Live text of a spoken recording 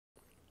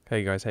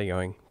Hey guys, how you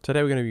going?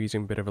 Today we're going to be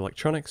using a bit of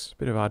electronics, a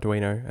bit of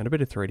Arduino, and a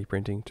bit of 3D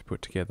printing to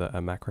put together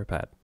a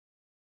Macropad.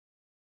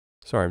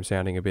 Sorry I'm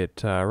sounding a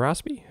bit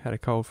raspy, had a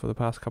cold for the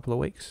past couple of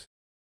weeks,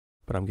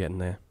 but I'm getting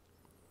there.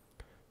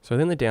 So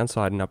then the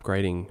downside in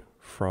upgrading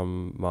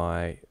from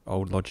my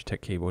old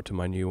Logitech keyboard to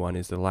my new one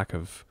is the lack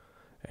of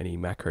any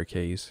macro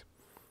keys.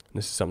 And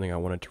this is something I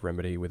wanted to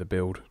remedy with a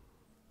build.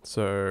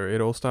 So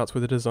it all starts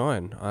with a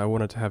design. I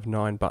wanted to have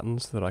 9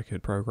 buttons that I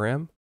could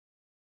program.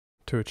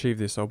 To achieve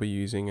this, I'll be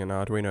using an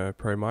Arduino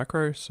Pro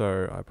Micro,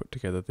 so I put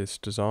together this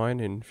design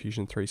in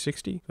Fusion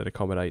 360 that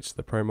accommodates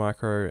the Pro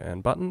Micro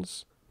and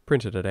buttons,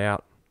 printed it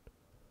out,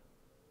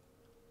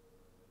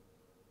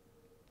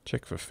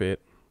 checked for fit,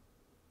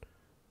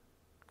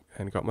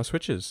 and got my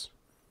switches.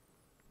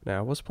 Now,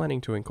 I was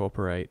planning to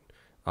incorporate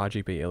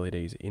RGB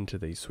LEDs into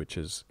these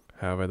switches,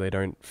 however they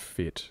don't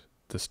fit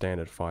the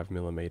standard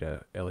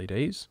 5mm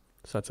LEDs,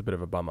 so that's a bit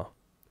of a bummer.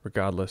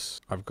 Regardless,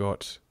 I've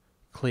got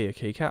clear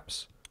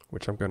keycaps,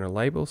 which I'm going to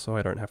label so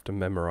I don't have to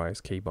memorize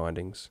key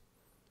bindings.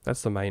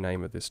 That's the main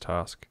aim of this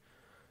task.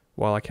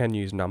 While I can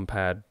use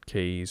numpad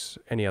keys,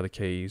 any other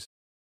keys,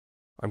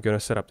 I'm going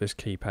to set up this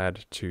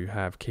keypad to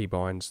have key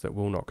binds that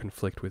will not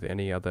conflict with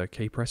any other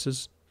key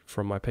presses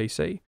from my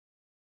PC,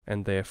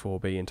 and therefore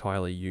be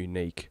entirely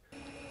unique.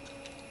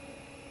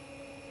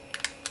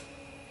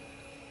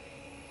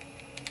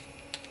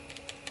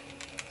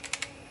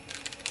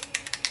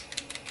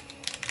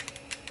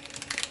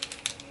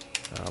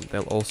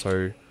 They'll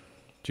also,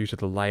 due to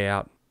the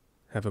layout,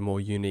 have a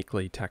more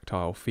uniquely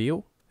tactile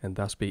feel and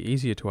thus be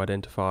easier to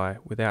identify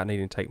without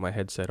needing to take my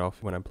headset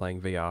off when I'm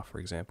playing VR, for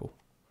example.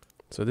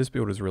 So this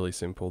build is really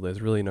simple.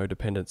 There's really no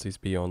dependencies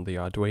beyond the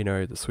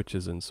Arduino, the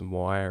switches and some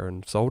wire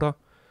and solder.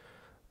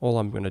 All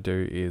I'm going to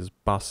do is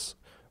bus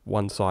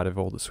one side of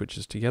all the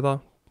switches together,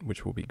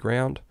 which will be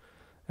ground,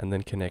 and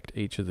then connect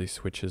each of these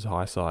switches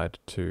high side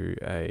to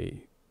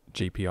a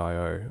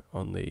GPIO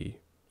on the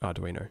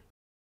Arduino.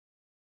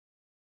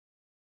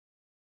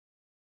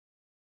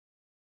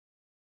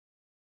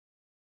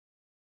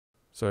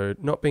 So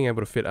not being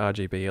able to fit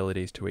RGB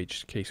LEDs to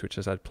each key switch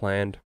as I'd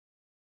planned,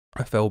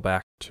 I fell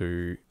back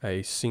to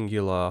a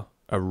singular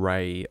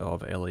array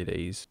of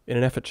LEDs in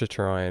an effort to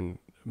try and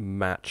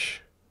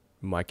match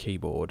my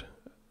keyboard.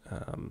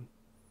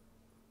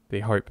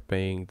 The hope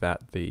being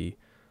that the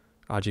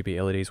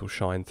RGB LEDs will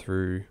shine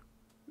through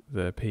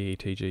the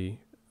PETG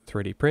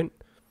 3D print,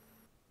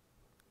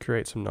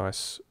 create some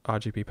nice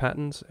RGB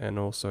patterns, and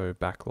also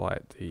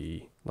backlight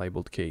the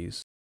labeled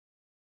keys.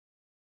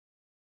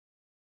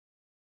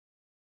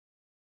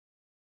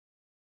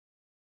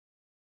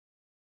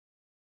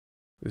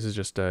 This is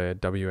just a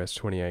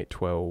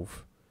WS2812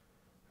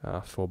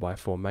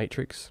 4x4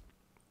 matrix.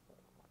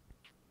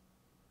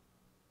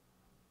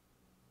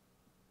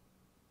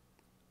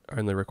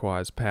 Only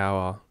requires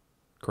power,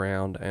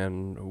 ground,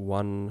 and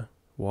one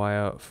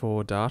wire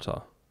for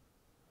data.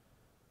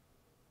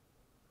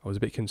 I was a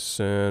bit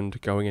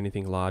concerned going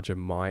anything larger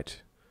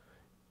might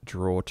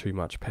draw too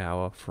much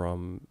power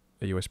from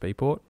a USB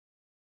port,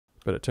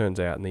 but it turns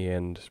out in the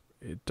end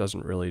it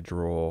doesn't really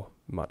draw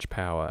much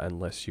power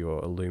unless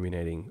you're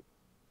illuminating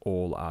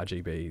all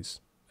RGBs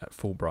at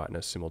full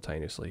brightness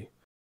simultaneously.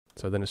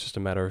 So then it's just a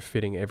matter of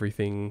fitting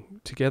everything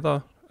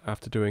together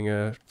after doing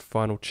a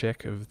final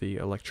check of the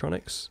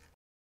electronics.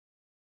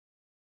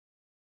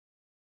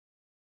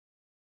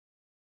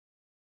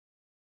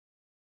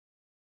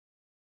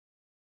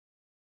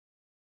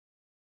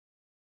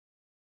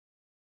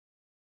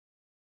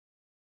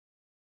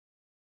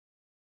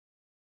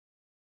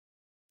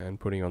 And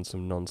putting on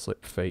some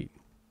non-slip feet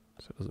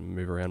so it doesn't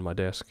move around my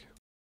desk.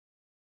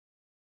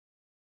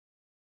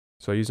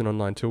 So I used an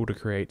online tool to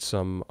create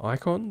some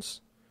icons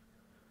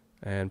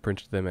and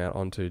printed them out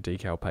onto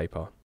decal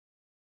paper.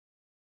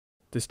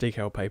 This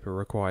decal paper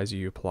requires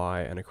you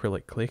apply an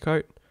acrylic clear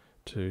coat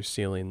to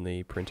seal in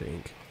the printer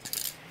ink.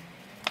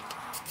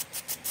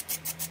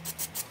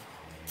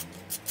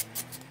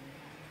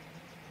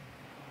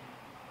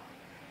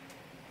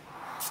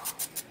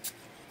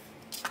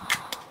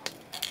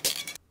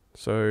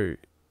 So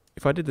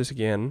if I did this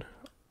again,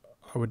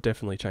 I would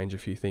definitely change a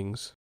few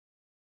things.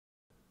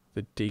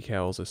 The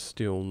decals are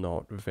still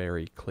not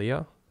very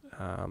clear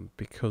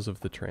because of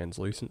the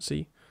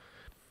translucency.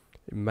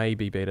 It may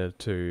be better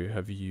to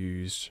have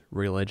used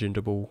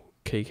relegendable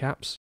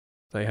keycaps.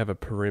 They have a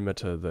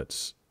perimeter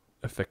that's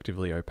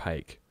effectively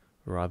opaque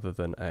rather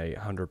than a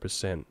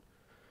 100%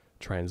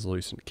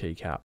 translucent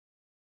keycap.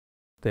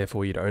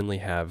 Therefore, you'd only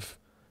have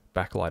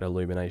backlight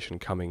illumination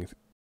coming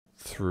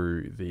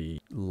through the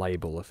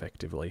label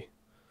effectively.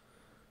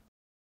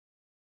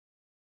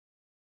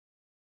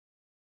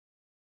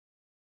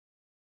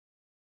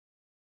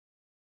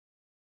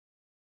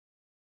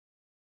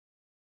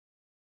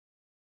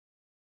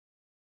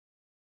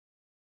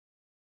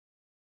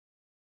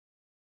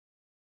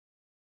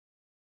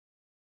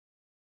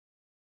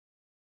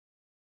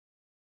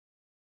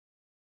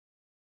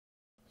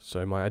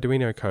 So my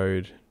Arduino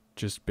code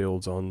just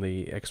builds on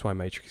the XY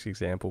matrix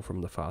example from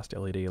the Fast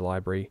LED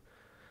library.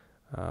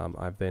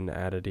 I've then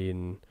added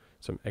in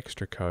some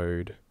extra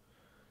code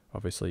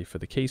obviously for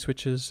the key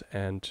switches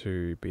and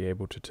to be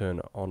able to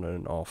turn on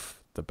and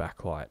off the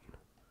backlight.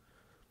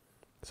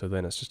 So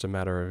then it's just a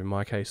matter of, in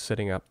my case,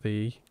 setting up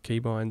the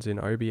keybinds in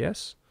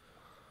OBS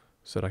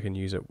so that I can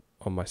use it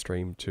on my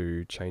stream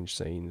to change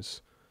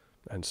scenes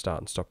and start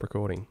and stop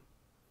recording.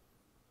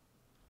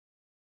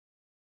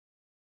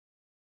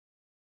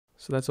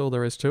 So that's all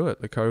there is to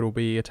it. The code will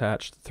be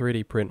attached, the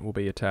 3D print will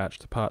be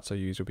attached, the parts I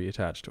use will be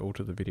attached all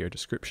to the video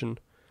description.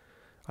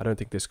 I don't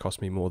think this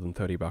cost me more than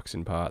 30 bucks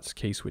in parts.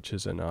 Key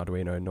switches and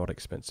Arduino, not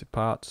expensive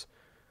parts.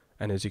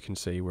 And as you can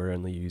see, we're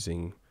only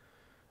using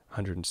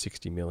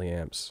 160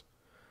 milliamps,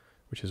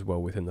 which is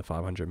well within the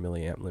 500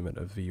 milliamp limit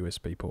of the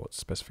USB port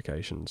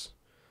specifications.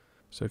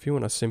 So if you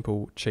want a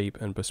simple, cheap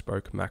and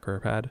bespoke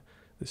Macropad,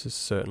 this is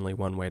certainly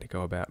one way to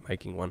go about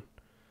making one.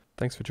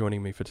 Thanks for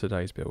joining me for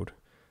today's build.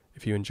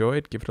 If you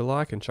enjoyed, give it a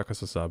like and chuck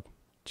us a sub.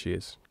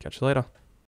 Cheers. Catch you later.